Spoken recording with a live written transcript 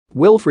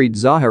Wilfried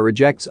Zaha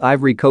rejects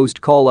Ivory Coast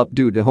call-up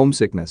due to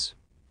homesickness.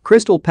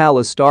 Crystal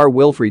Palace star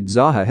Wilfried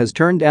Zaha has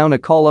turned down a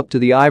call-up to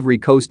the Ivory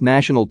Coast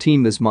national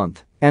team this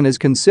month and is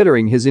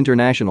considering his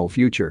international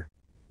future.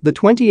 The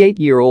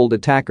 28-year-old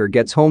attacker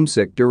gets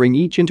homesick during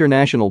each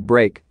international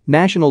break,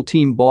 national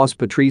team boss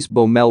Patrice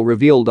Baumel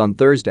revealed on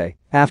Thursday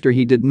after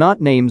he did not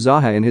name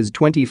Zaha in his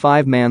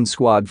 25-man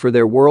squad for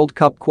their World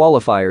Cup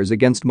qualifiers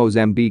against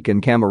Mozambique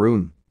and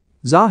Cameroon.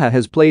 Zaha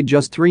has played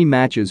just 3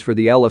 matches for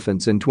the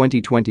Elephants in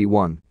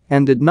 2021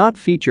 and did not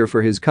feature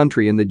for his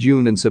country in the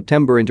June and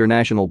September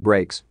international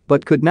breaks,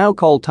 but could now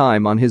call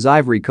time on his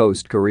Ivory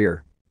Coast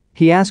career.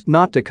 He asked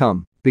not to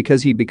come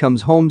because he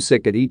becomes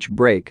homesick at each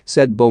break,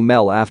 said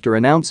Baumel after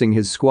announcing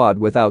his squad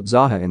without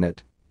Zaha in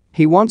it.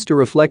 He wants to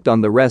reflect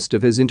on the rest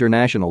of his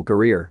international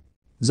career.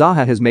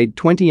 Zaha has made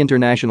 20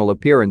 international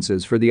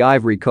appearances for the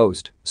Ivory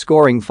Coast,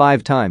 scoring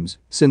 5 times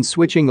since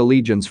switching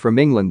allegiance from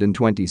England in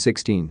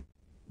 2016.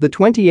 The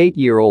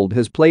 28-year-old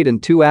has played in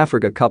 2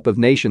 Africa Cup of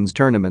Nations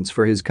tournaments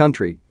for his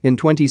country in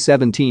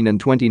 2017 and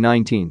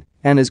 2019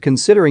 and is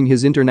considering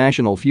his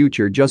international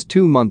future just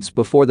 2 months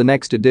before the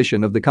next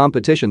edition of the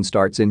competition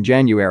starts in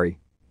January.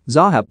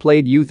 Zaha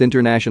played youth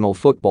international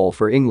football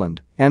for England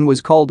and was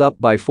called up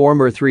by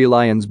former Three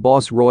Lions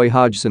boss Roy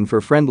Hodgson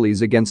for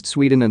friendlies against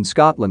Sweden and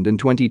Scotland in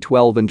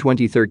 2012 and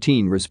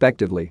 2013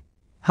 respectively.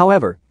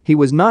 However, he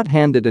was not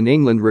handed an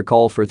England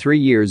recall for 3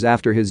 years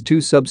after his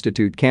 2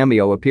 substitute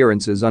cameo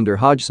appearances under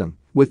Hodgson,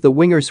 with the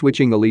winger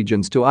switching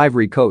allegiance to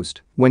Ivory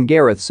Coast when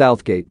Gareth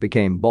Southgate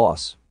became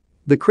boss.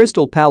 The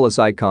Crystal Palace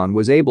icon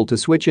was able to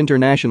switch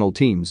international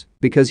teams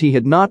because he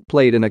had not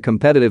played in a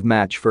competitive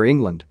match for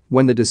England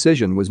when the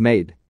decision was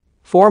made.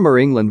 Former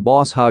England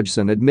boss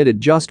Hodgson admitted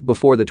just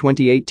before the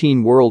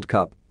 2018 World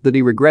Cup that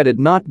he regretted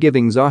not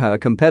giving Zaha a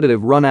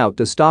competitive run out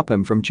to stop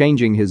him from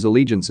changing his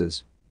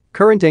allegiances.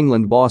 Current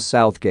England boss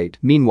Southgate,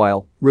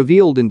 meanwhile,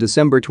 revealed in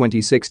December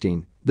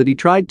 2016 that he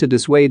tried to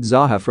dissuade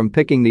Zaha from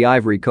picking the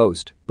Ivory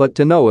Coast, but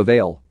to no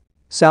avail.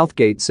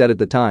 Southgate said at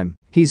the time,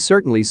 "He's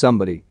certainly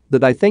somebody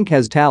that I think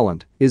has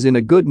talent, is in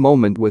a good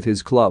moment with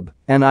his club,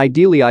 and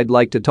ideally I'd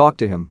like to talk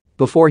to him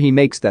before he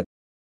makes that